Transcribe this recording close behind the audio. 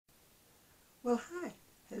Well, hi,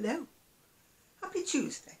 hello, happy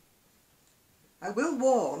Tuesday. I will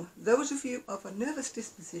warn those of you of a nervous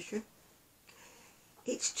disposition.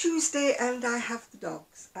 It's Tuesday and I have the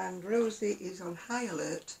dogs and Rosie is on high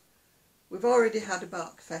alert. We've already had a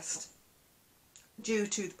bark fest due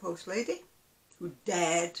to the post lady who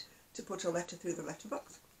dared to put a letter through the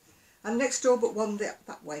letterbox. And next door but one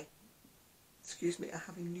that way, excuse me, are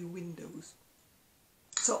having new windows.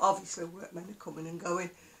 So obviously workmen are coming and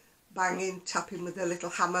going, banging, tapping with their little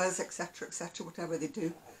hammers, etc, etc, whatever they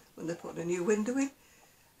do when they put a new window in.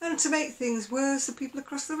 And to make things worse, the people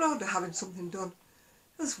across the road are having something done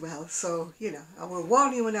as well. So, I will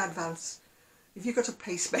warn you in advance. If you've got a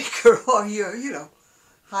pacemaker or you're,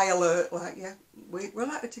 high alert, like, we're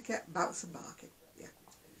likely to get bouts and barking. Yeah.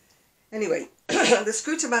 Anyway, the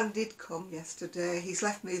scooter man did come yesterday. He's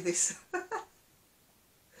left me this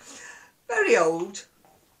very old,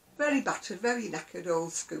 very battered, very knackered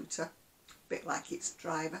old scooter, a bit like its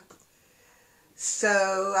driver.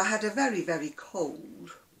 So I had a very, very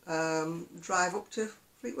cold drive up to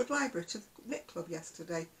Fleetwood Library to the knit club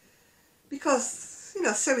yesterday because,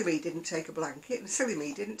 silly me didn't take a blanket and silly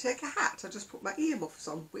me didn't take a hat. I just put my earmuffs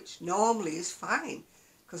on, which normally is fine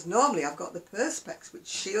because normally I've got the perspex which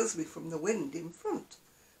shields me from the wind in front.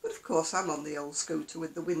 But of course I'm on the old scooter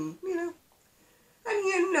with the wind, and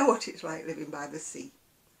you know what it's like living by the sea.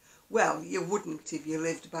 Well, you wouldn't if you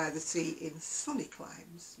lived by the sea in sunny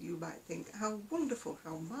climes. You might think, how wonderful,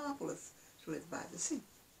 how marvellous to live by the sea.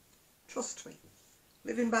 Trust me,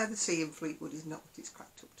 living by the sea in Fleetwood is not what it's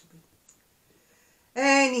cracked up to be.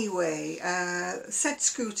 Anyway, said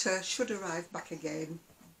scooter should arrive back again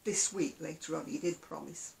this week later on. He did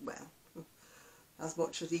promise, well, as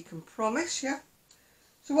much as he can promise, yeah.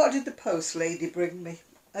 So what did the post lady bring me?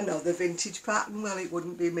 Another vintage pattern? Well, it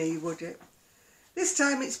wouldn't be me, would it? This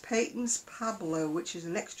time it's Peyton's Pablo, which is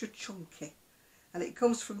an extra chunky, and it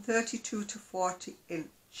comes from 32 to 40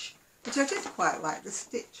 inch, which I did quite like the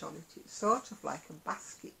stitch on it. It's sort of like a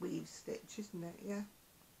basket weave stitch, isn't it? Yeah,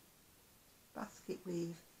 basket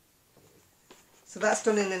weave. So that's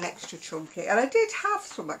done in an extra chunky, and I did have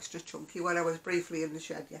some extra chunky when I was briefly in the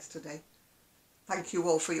shed yesterday. Thank you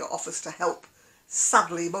all for your offers to help.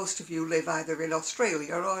 Sadly, most of you live either in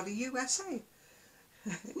Australia or the USA.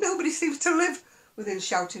 Nobody seems to live within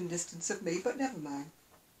shouting distance of me, but never mind.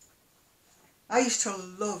 I used to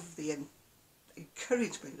love the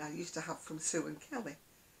encouragement I used to have from Sue and Kelly.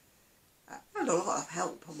 I had a lot of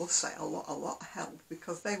help, I must say, a lot of help,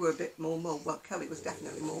 because they were a bit more mobile. Well, Kelly was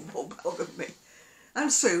definitely more mobile than me.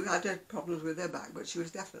 And Sue had problems with her back, but she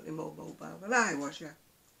was definitely more mobile than I was, yeah.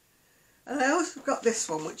 And I also got this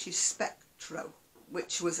one, which is Spectro,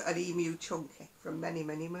 which was an emu chunky from many,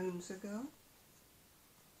 many moons ago.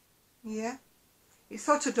 Yeah. It's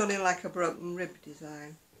sort of done in like a broken rib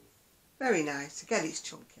design. Very nice. Again, it's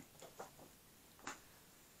chunky.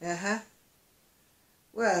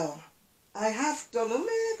 Well, I have done a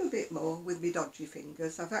little bit more with my dodgy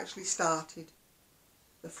fingers. I've actually started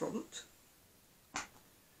the front.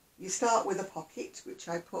 You start with a pocket, which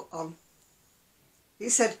I put on.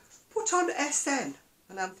 It said, put on SN.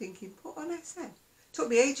 And I'm thinking, put on SN. Took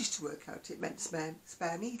me ages to work out it meant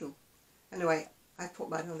spare needle. Anyway, I put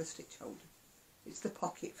mine on a stitch holder. It's the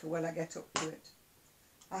pocket for when I get up to it.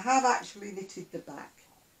 I have actually knitted the back.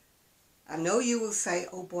 I know you will say,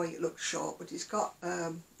 oh boy, it looks short, but it's got,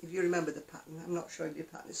 if you remember the pattern, I'm not showing you the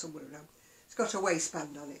pattern, it's somewhere around. It's got a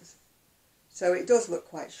waistband on it. So it does look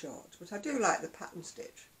quite short, but I do like the pattern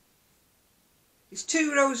stitch. It's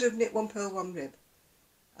 2 rows of knit, 1 purl, 1 rib.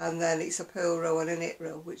 And then it's a purl row and a knit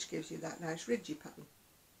row, which gives you that nice ridgy pattern.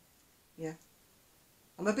 Yeah.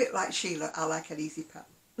 I'm a bit like Sheila, I like an easy pattern.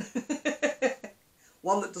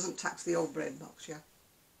 One that doesn't tax the old brain box, yeah.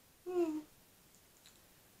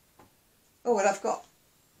 Oh, and I've got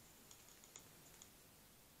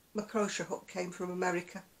my crochet hook came from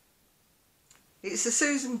America. It's a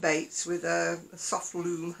Susan Bates with a soft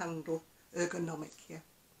loom handle, ergonomic, yeah.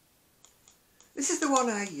 This is the one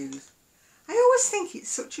I use. I always think it's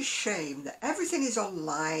such a shame that everything is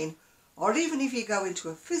online, or even if you go into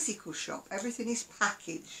a physical shop, everything is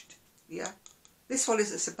packaged, yeah. This one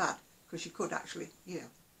isn't so bad, because you could actually,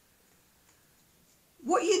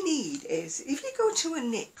 What you need is, if you go to a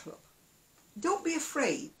knit club, don't be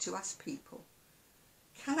afraid to ask people,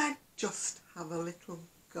 can I just have a little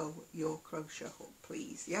go at your crochet hook,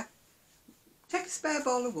 please, yeah? Take a spare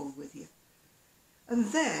ball of wool with you.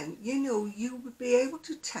 And then, you would be able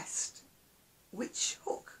to test which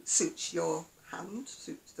hook suits your hand,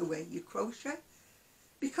 suits the way you crochet.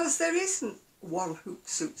 Because there isn't one hook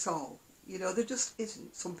suits all. There just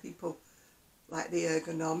isn't. Some people like the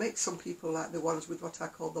ergonomic, some people like the ones with what I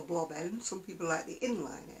call the blob end, some people like the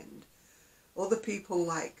inline end. Other people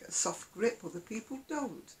like a soft grip, other people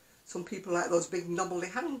don't. Some people like those big knobbly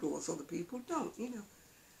handles, other people don't, you know.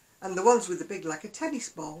 And the ones with the big, like a tennis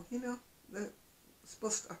ball, you know, they're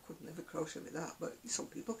supposed to, I could never crochet with that, but some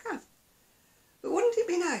people can. But wouldn't it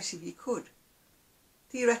be nice if you could,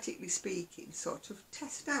 theoretically speaking, sort of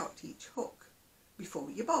test out each hook before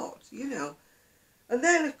you bought, you know? And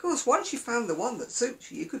then, of course, once you found the one that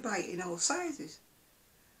suits you, you could buy it in all sizes.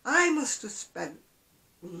 I must have spent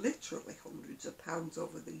literally hundreds of pounds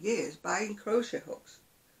over the years buying crochet hooks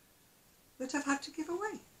that I've had to give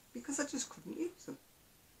away because I just couldn't use them.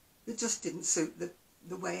 They just didn't suit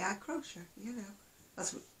the way I crochet, you know.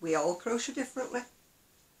 As we all crochet differently.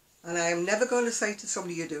 And I am never going to say to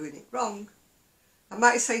somebody you're doing it wrong. I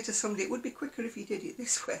might say to somebody it would be quicker if you did it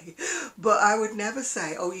this way, but I would never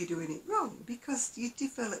say, oh, you're doing it wrong, because you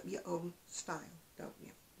develop your own style, don't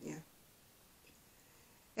you? Yeah.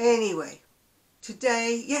 Anyway,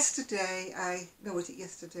 Sunday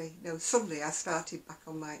I started back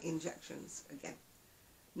on my injections again.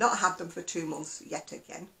 Not had them for 2 months yet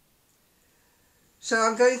again. So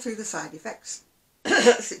I'm going through the side effects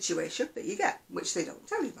situation that you get, which they don't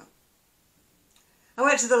tell you about. I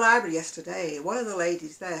went to the library yesterday. One of the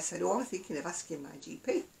ladies there said, oh, I'm thinking of asking my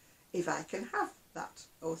GP if I can have that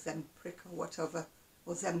ozempic or whatever,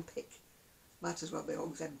 ozempic. Might as well be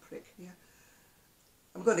ozempic, yeah.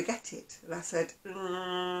 I'm going to get it. And I said,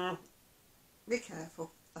 be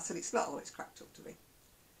careful. I said, it's not all it's cracked up to be.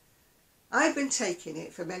 I've been taking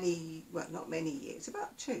it for not many years,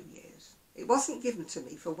 about 2 years. It wasn't given to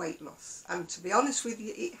me for weight loss. And to be honest with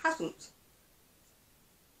you, it hasn't.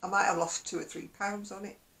 I might have lost 2 or 3 pounds on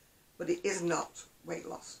it, but it is not weight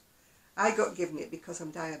loss. I got given it because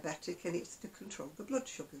I'm diabetic and it's to control the blood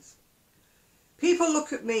sugars. People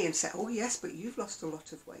look at me and say, oh yes, but you've lost a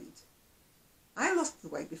lot of weight. I lost the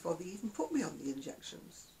weight before they even put me on the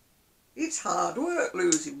injections. It's hard work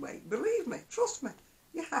losing weight, believe me, trust me.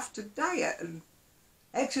 You have to diet and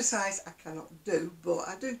exercise I cannot do, but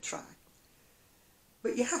I do try.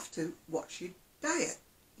 But you have to watch your diet.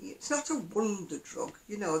 It's not a wonder drug,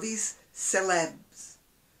 you know, these celebs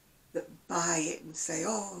that buy it and say,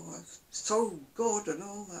 oh, it's so good and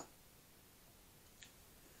all that.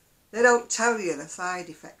 They don't tell you the side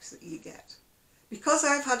effects that you get. Because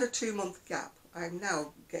I've had a 2-month gap, I'm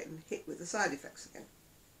now getting hit with the side effects again,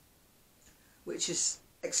 which is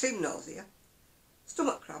extreme nausea,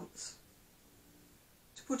 stomach cramps,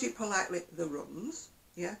 to put it politely, the runs,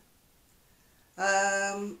 yeah.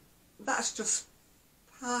 That's just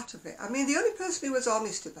part of it. I mean, the only person who was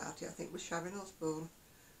honest about it, I think, was Sharon Osbourne.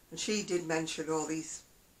 And she did mention all these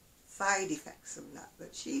side effects and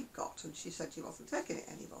that she got, and she said she wasn't taking it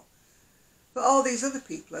anymore. But all these other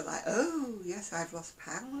people are like, oh, yes, I've lost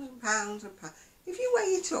pounds and pounds and pounds. If you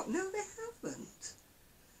weigh it up, no, they haven't.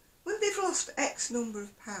 When they've lost X number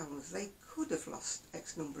of pounds, they could have lost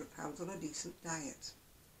X number of pounds on a decent diet.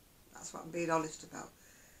 That's what I'm being honest about.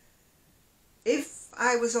 If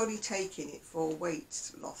I was only taking it for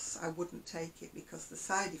weight loss, I wouldn't take it because the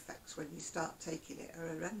side effects when you start taking it are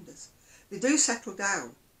horrendous. They do settle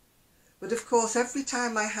down. But of course, every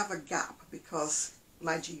time I have a gap because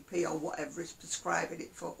my GP or whatever is prescribing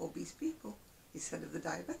it for obese people instead of the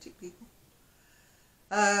diabetic people,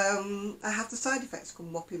 I have the side effects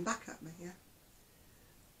come whopping back at me, yeah.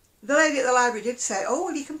 The lady at the library did say, oh,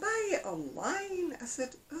 well, you can buy it online. I said,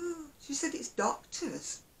 oh, she said it's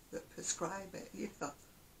doctors that prescribe it, you know,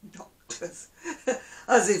 doctors.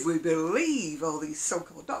 As if we believe all these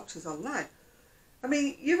so-called doctors online. I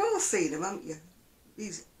mean, you've all seen them, haven't you?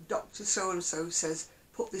 These Dr. So-and-so says,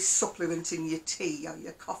 put this supplement in your tea or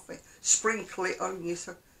your coffee, sprinkle it on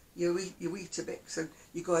your Weetabix and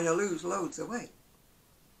you're going to lose loads of weight.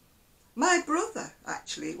 My brother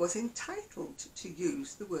actually was entitled to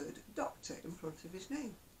use the word doctor in front of his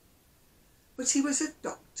name. But he was a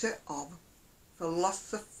doctor of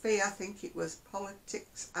philosophy, I think it was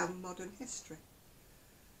politics and modern history.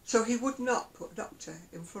 So he would not put doctor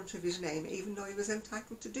in front of his name even though he was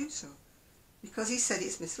entitled to do so, because he said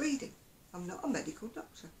it's misleading. I'm not a medical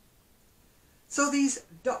doctor. So these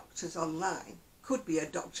doctors online could be a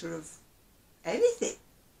doctor of anything.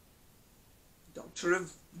 Doctor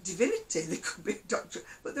of divinity, they could be a doctor,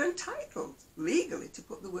 but they're entitled legally to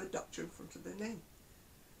put the word doctor in front of their name.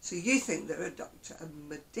 So you think they're a doctor, a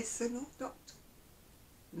medicinal doctor?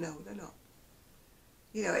 No, they're not.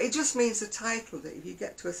 You know, it just means a title that if you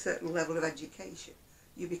get to a certain level of education,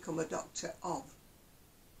 you become a doctor of,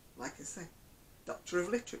 like I say, doctor of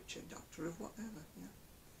literature, doctor of whatever, yeah.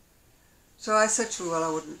 So I said to her, well,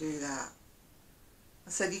 I wouldn't do that. I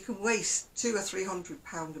said, you can waste £200 or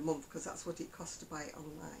 £300 a month because that's what it costs to buy it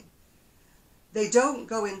online. They don't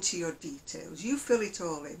go into your details. You fill it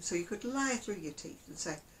all in, so you could lie through your teeth and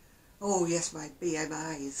say, oh yes, my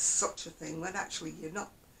BMI is such a thing, when actually you're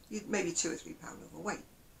not. You're maybe £2 or £3 overweight.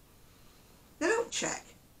 They don't check.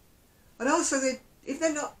 And also, if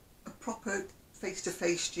they're not a proper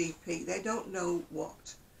face-to-face GP, they don't know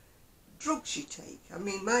what drugs you take. I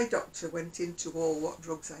mean, my doctor went into all what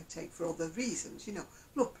drugs I take for other reasons, you know,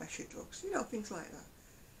 blood pressure drugs, you know, things like that,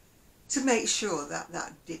 to make sure that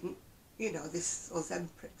that didn't, you know, this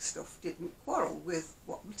ozempic stuff didn't quarrel with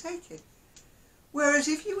what I'm taking. Whereas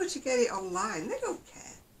if you were to get it online, they don't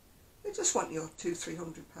care. They just want your £200,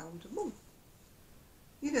 £300 a month.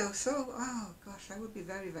 You know, so, oh gosh, I would be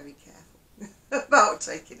very, very careful about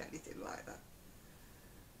taking anything like that.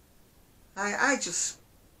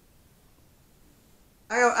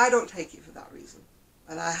 I don't take it for that reason.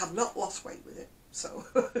 And I have not lost weight with it, so.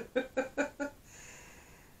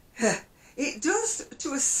 It does,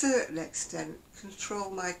 to a certain extent, control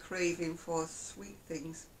my craving for sweet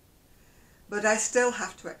things. But I still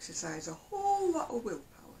have to exercise a whole lot of willpower.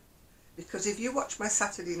 Because if you watch my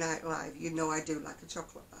Saturday Night Live, you know I do like a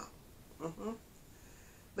chocolate bar.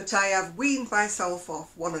 But I have weaned myself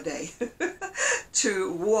off one a day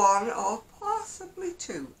to one or possibly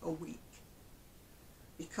two a week.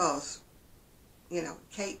 Because, you know,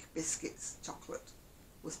 cake, biscuits, chocolate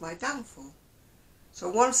was my downfall. So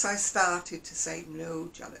once I started to say, no,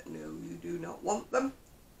 Janet, no, you do not want them,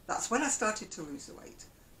 that's when I started to lose the weight.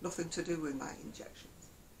 Nothing to do with my injections.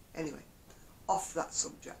 Anyway, off that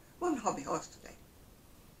subject. I'm on hobby horse today.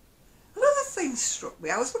 Another thing struck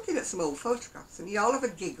me. I was looking at some old photographs, and you all have a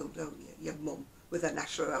giggle, don't you? Your mum with her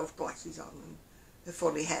National Health glasses on and her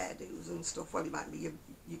funny hairdos and stuff. Well, it might be your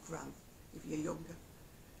gran if you're younger.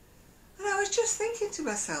 And I was just thinking to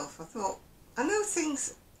myself, I thought, I know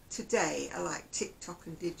things today are like TikTok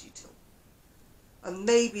and digital, and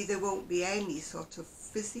maybe there won't be any sort of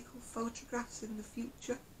physical photographs in the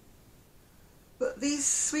future. But these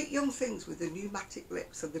sweet young things with the pneumatic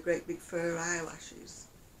lips and the great big fur eyelashes,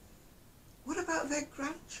 what about their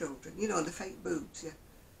grandchildren? You know, the fake boobs, yeah.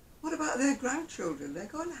 What about their grandchildren? They're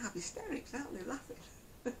going to have hysterics, aren't they, laughing?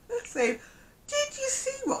 Saying, did you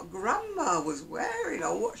see what Grandma was wearing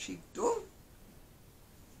or what she'd done?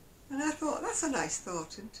 And I thought, that's a nice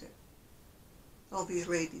thought, isn't it? All these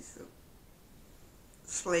ladies,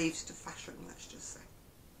 slaves to fashion, let's just say.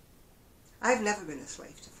 I've never been a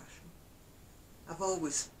slave to fashion. I've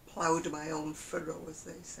always ploughed my own furrow, as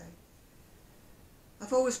they say.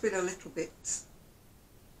 I've always been a little bit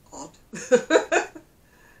odd,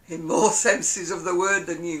 in more senses of the word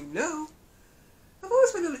than you know. I've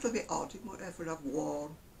always been a little bit odd in whatever I've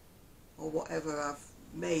worn, or whatever I've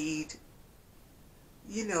made.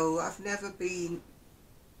 You know, I've never been,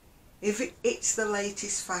 if it's the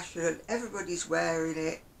latest fashion, everybody's wearing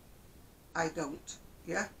it, I don't,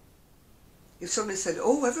 yeah? If somebody said,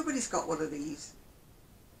 oh, everybody's got one of these,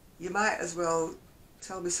 you might as well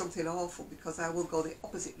tell me something awful, because I will go the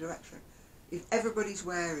opposite direction. If everybody's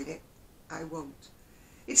wearing it, I won't.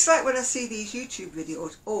 It's like when I see these YouTube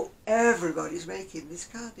videos, oh, everybody's making this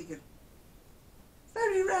cardigan.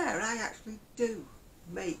 Very rare, I actually do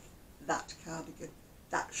make that cardigan,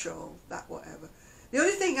 that shawl, that whatever. The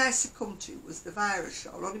only thing I succumbed to was the virus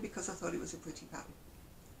shawl, only because I thought it was a pretty pattern.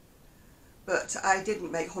 But I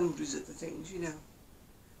didn't make hundreds of the things, you know.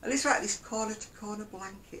 And it's like this corner-to-corner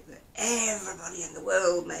blanket that everybody in the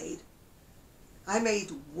world made. I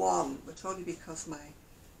made one, but only because my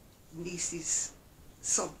niece's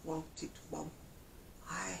son wanted one.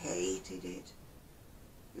 I hated it.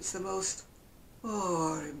 It's the most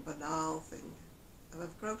boring, banal thing I've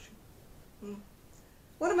ever crocheted.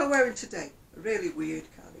 What am I wearing today? A really weird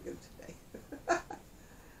cardigan today.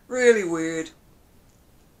 Really weird.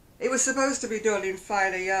 It was supposed to be done in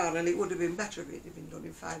finer yarn, and it would have been better if it had been done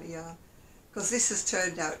in finer yarn, because this has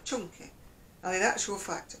turned out chunky. And in actual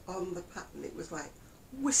fact, on the pattern it was like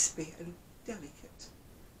wispy and delicate.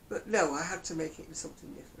 But no, I had to make it in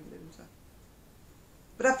something different, didn't I?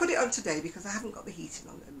 But I put it on today because I haven't got the heating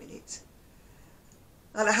on at the minute.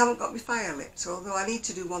 And I haven't got my fire lit, although I need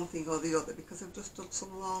to do one thing or the other because I've just done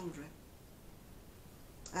some laundry.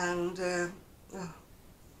 And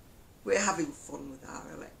we're having fun with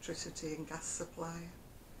our electricity and gas supplier.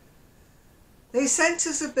 They sent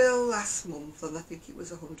us a bill last month, and I think it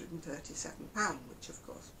was £137, which of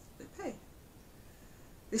course they paid.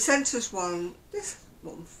 They sent us one this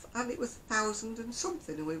month, and it was 1,000 and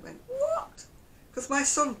something, and we went, what? Because my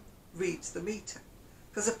son reads the meter.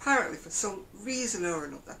 Because apparently, for some reason or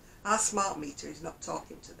another, our smart meter is not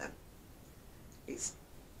talking to them. It's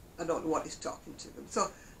I don't know what is talking to them. So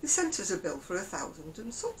they sent us a bill for 1,000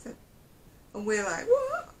 and something. And we're like,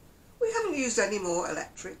 what? We haven't used any more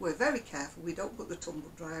electric. We're very careful. We don't put the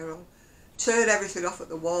tumble dryer on. Turn everything off at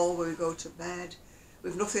the wall when we go to bed.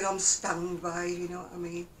 We've nothing on standby, you know what I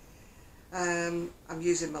mean? I'm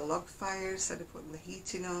using my log fire instead of putting the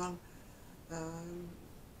heating on.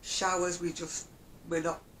 Showers, we're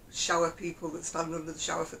not shower people that stand under the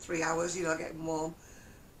shower for 3 hours, you know, getting warm.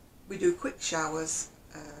 We do quick showers.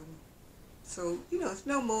 So, you know, there's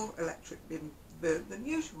no more electric being burnt than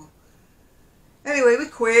usual. Anyway, we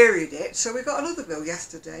queried it, so we got another bill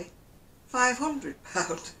yesterday. £500.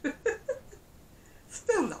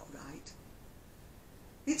 Still not right.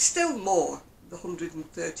 It's still more, the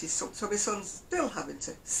 130 something. So my son's still having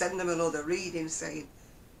to send them another reading saying,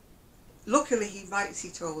 luckily he writes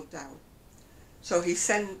it all down. So he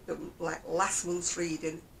sent them like last month's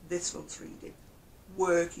reading, this month's reading.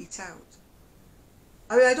 Work it out.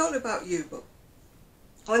 I mean, I don't know about you, but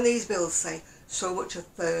when these bills say so much a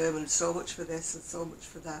therm and so much for this and so much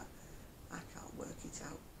for that, I can't work it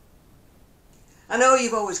out. I know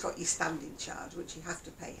you've always got your standing charge, which you have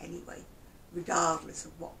to pay anyway, regardless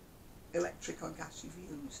of what electric or gas you've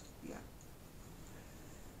used. Yeah,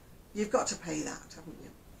 you've got to pay that, haven't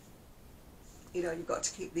you? You know, you've got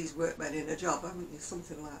to keep these workmen in a job, haven't you?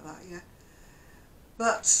 Something like that, yeah.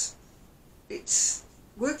 But it's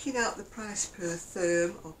working out the price per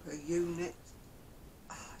therm or per unit.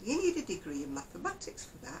 You need a degree in mathematics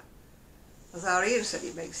for that. As our Ian said,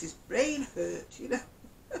 it makes his brain hurt, you know.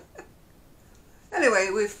 Anyway,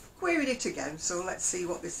 we've queried it again, so let's see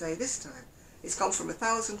what they say this time. It's gone from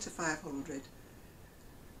 1,000 to 500,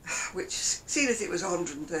 which, seeing as it was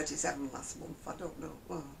 137 last month, I don't know.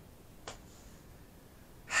 Well,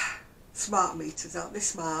 smart meters, aren't they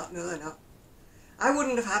smart? No, they're not. I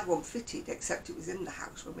wouldn't have had one fitted, except it was in the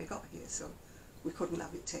house when we got here, so we couldn't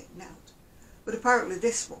have it taken out. But apparently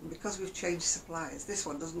this one, because we've changed suppliers, this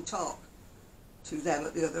one doesn't talk to them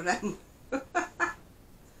at the other end.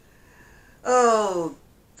 Oh,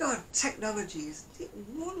 God, technology, isn't it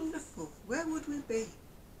wonderful? Where would we be?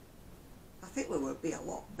 I think we would be a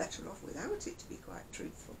lot better off without it, to be quite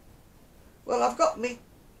truthful. Well, I've got me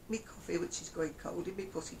coffee, which is going cold, in my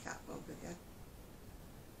pussycat mug again.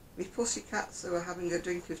 My pussycats are having a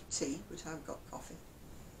drink of tea, but I've got coffee.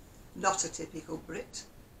 Not a typical Brit.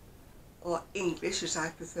 Or English, as I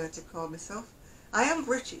prefer to call myself. I am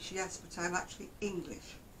British, yes, but I'm actually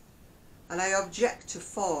English. And I object to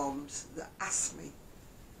forms that ask me,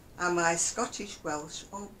 am I Scottish, Welsh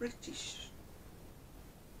or British?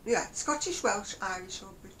 Yeah, Scottish, Welsh, Irish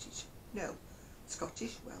or British? No,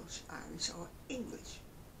 Scottish, Welsh, Irish or English.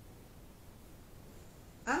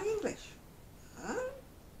 I'm English. Huh?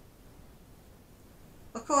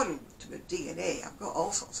 According to my DNA, I've got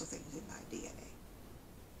all sorts of things in my DNA.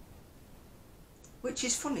 Which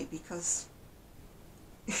is funny because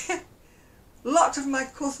lots of my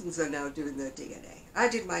cousins are now doing their DNA. I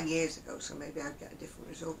did mine years ago, so maybe I'd get a different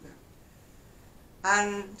result now.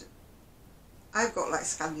 And I've got like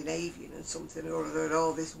Scandinavian and something or other and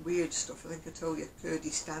all this weird stuff. I think I told you,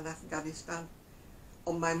 Kurdistan, Afghanistan,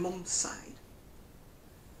 on my mum's side.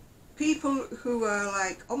 People who are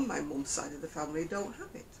like on my mum's side of the family don't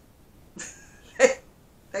have it.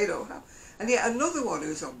 They don't have. And yet another one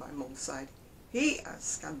who's on my mum's side, he has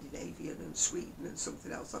Scandinavian and Sweden and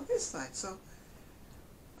something else on his side. So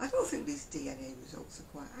I don't think these DNA results are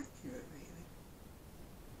quite accurate, really.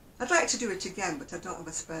 I'd like to do it again, but I don't have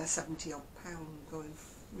a spare 70 odd pound going,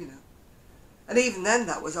 you know. And even then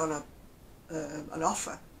that was on an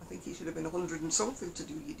offer. I think it should have been 100 and something to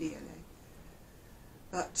do your DNA.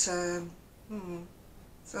 But, so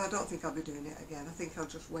I don't think I'll be doing it again. I think I'll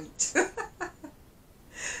just wait.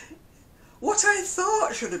 What I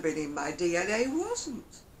thought should have been in my DNA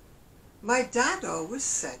wasn't. My dad always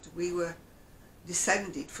said we were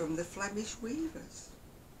descended from the Flemish weavers.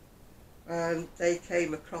 And they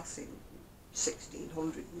came across in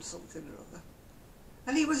 1600 and something or other.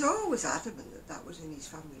 And he was always adamant that that was in his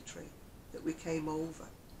family tree, that we came over.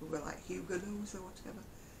 We were like Huguenots or whatever.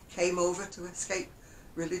 Came over to escape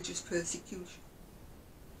religious persecution.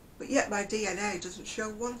 But yet my DNA doesn't show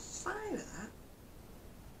one sign of that.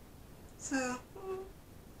 So,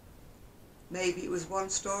 maybe it was one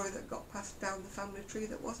story that got passed down the family tree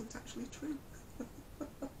that wasn't actually true.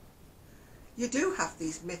 You do have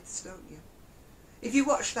these myths, don't you? If you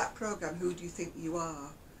watch that programme, Who Do You Think You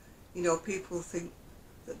Are? You know, people think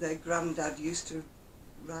that their granddad used to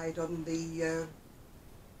ride on the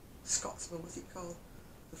Scotsman, what's it called?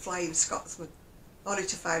 The Flying Scotsman. Only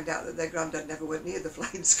to find out that their granddad never went near the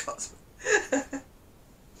Flying Scotsman.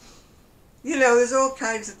 You know, there's all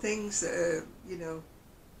kinds of things that are, you know,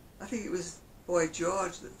 I think it was boy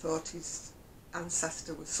George that thought his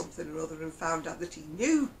ancestor was something or other and found out that he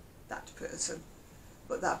knew that person,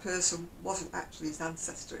 but that person wasn't actually his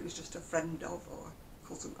ancestor, it was just a friend of or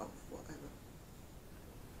cousin of, whatever.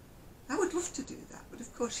 I would love to do that, but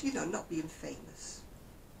of course, you know, not being famous,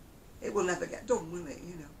 it will never get done, will it,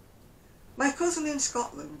 you know. My cousin in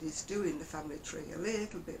Scotland is doing the family tree a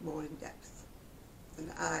little bit more in depth than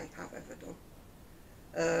I have ever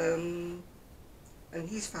done. And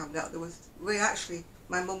he's found out there was,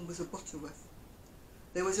 my mum was a Butterworth.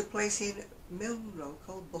 There was a place in Milnrow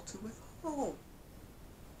called Butterworth Hall.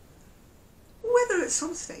 Whether at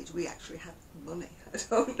some stage we actually had money, I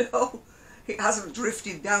don't know. It hasn't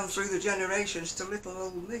drifted down through the generations to little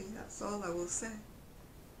old me, that's all I will say.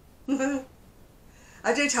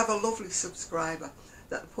 I did have a lovely subscriber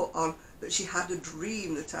that put on that she had a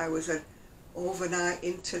dream that I was an overnight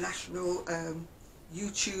international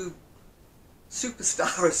YouTube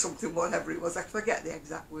superstar or something, whatever it was. I forget the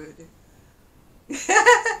exact wording.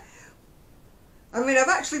 I mean, I've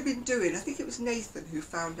actually been doing, I think it was Nathan who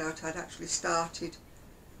found out I'd actually started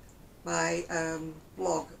my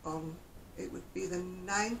blog on, it would be the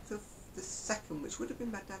 9th of the 2nd, which would have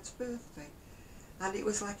been my dad's birthday. And it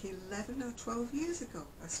was like 11 or 12 years ago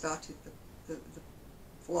I started the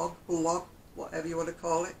blog, whatever you want to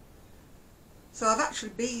call it. So I've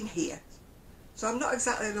actually been here. So I'm not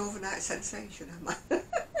exactly an overnight sensation, am I?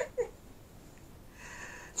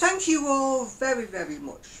 Thank you all very, very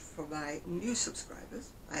much for my new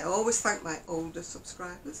subscribers. I always thank my older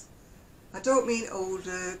subscribers. I don't mean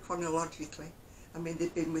older chronologically. I mean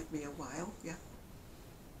they've been with me a while, yeah.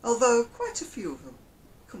 Although quite a few of them,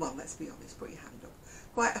 come on, let's be honest, put your hand up.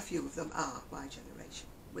 Quite a few of them are my generation,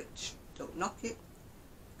 which, don't knock it,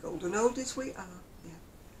 golden oldies we are, yeah.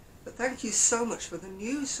 But thank you so much for the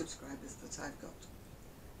new subscribers that I've got,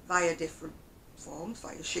 via different forms,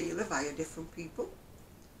 via Sheila, via different people.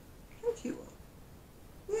 Thank you all.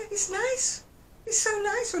 Yeah, it's nice. It's so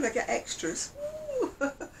nice when I get extras.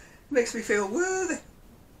 It makes me feel worthy.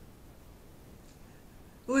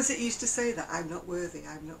 Who was it used to say that? I'm not worthy,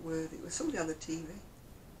 I'm not worthy. It was somebody on the TV.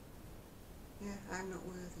 Yeah, I'm not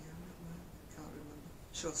worthy, I'm not worthy. I can't remember.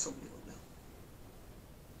 I'm sure somebody will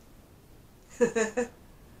know.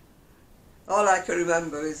 All I can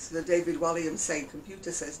remember is the David Walliams saying,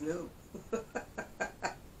 computer says no.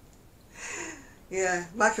 Yeah,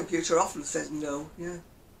 my computer often says no, yeah.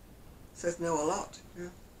 Says no a lot, yeah.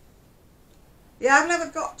 Yeah, I've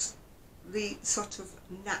never got the sort of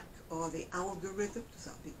knack or the algorithm, is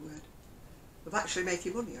that a big word, of actually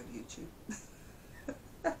making money on YouTube.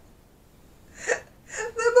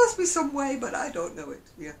 There must be some way, but I don't know it,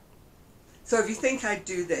 yeah. So if you think I'd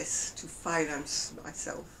do this to finance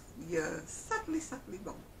myself, you're sadly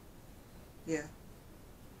wrong. Yeah.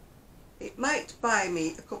 It might buy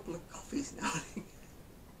me a couple of coffees now.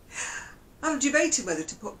 I'm debating whether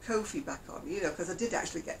to put Ko-fi back on, you know, because I did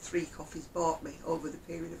actually get 3 coffees bought me over the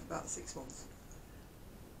period of about 6 months.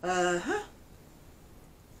 I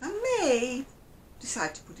may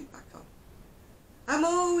decide to put it back on. I'm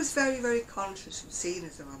always very, very conscious of seeing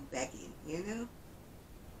as though I'm begging, you know?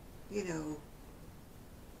 You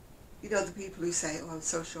know the people who say, oh, I'm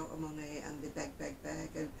so short of money, and they beg,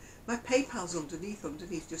 and my PayPal's underneath,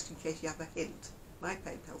 just in case you have a hint. My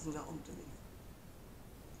PayPal's not underneath.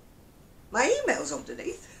 My email's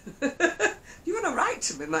underneath. You want to write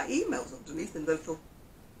to me, my email's underneath in the little,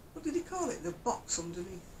 what did he call it, the box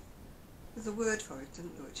underneath. There's a word for it,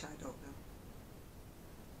 isn't there, which I don't know.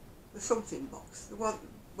 The something box, the one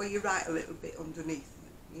where you write a little bit underneath.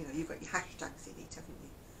 You know, you've got your hashtags in it, haven't you?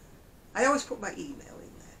 I always put my email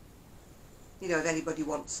in there. You know, if anybody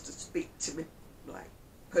wants to speak to me, like,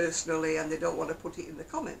 personally, and they don't want to put it in the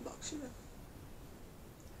comment box, you know.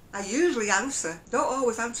 I usually answer, don't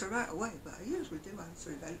always answer right away, but I usually do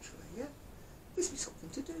answer eventually, yeah. Gives me something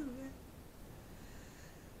to do, yeah.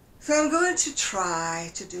 So I'm going to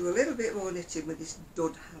try to do a little bit more knitting with this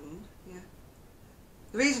dud hand, yeah.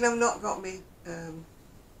 The reason I've not got me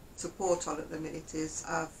support on at the minute is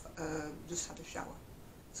I've just had a shower.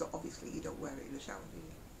 So obviously you don't wear it in the shower, do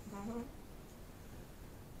you? Mm-hmm.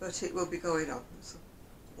 But it will be going on. So,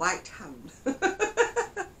 white hand.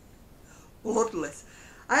 Bloodless.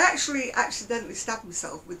 I actually accidentally stabbed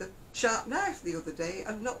myself with a sharp knife the other day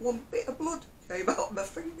and not one bit of blood came out of my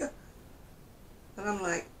finger. And I'm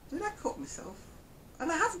like, did I cut myself?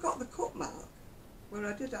 And I have got the cut mark where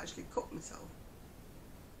I did actually cut myself.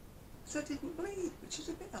 So I didn't bleed, which is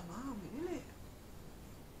a bit alarming, isn't it?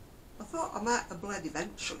 I thought I might have bled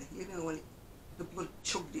eventually, you know, when the blood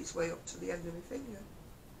chugged its way up to the end of my finger.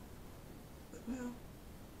 But no,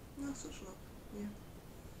 no such luck, yeah.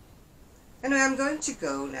 Anyway, I'm going to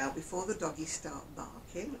go now before the doggies start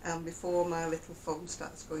barking and before my little phone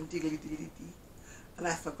starts going diggly diggly dee. And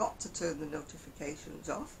I forgot to turn the notifications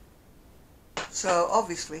off. So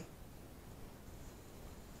obviously,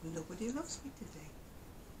 nobody loves me today.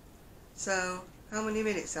 So how many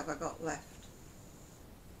minutes have I got left?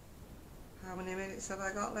 How many minutes have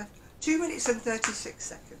I got left? 2 minutes and 36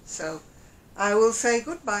 seconds. So I will say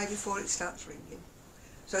goodbye before it starts ringing.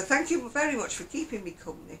 So thank you very much for keeping me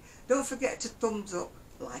company. Don't forget to thumbs up,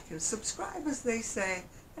 like and subscribe as they say,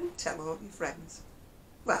 and tell all your friends.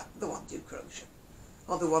 Well, the ones who crochet,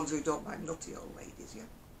 or the ones who don't mind nutty old ladies, yeah?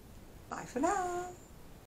 Bye for now.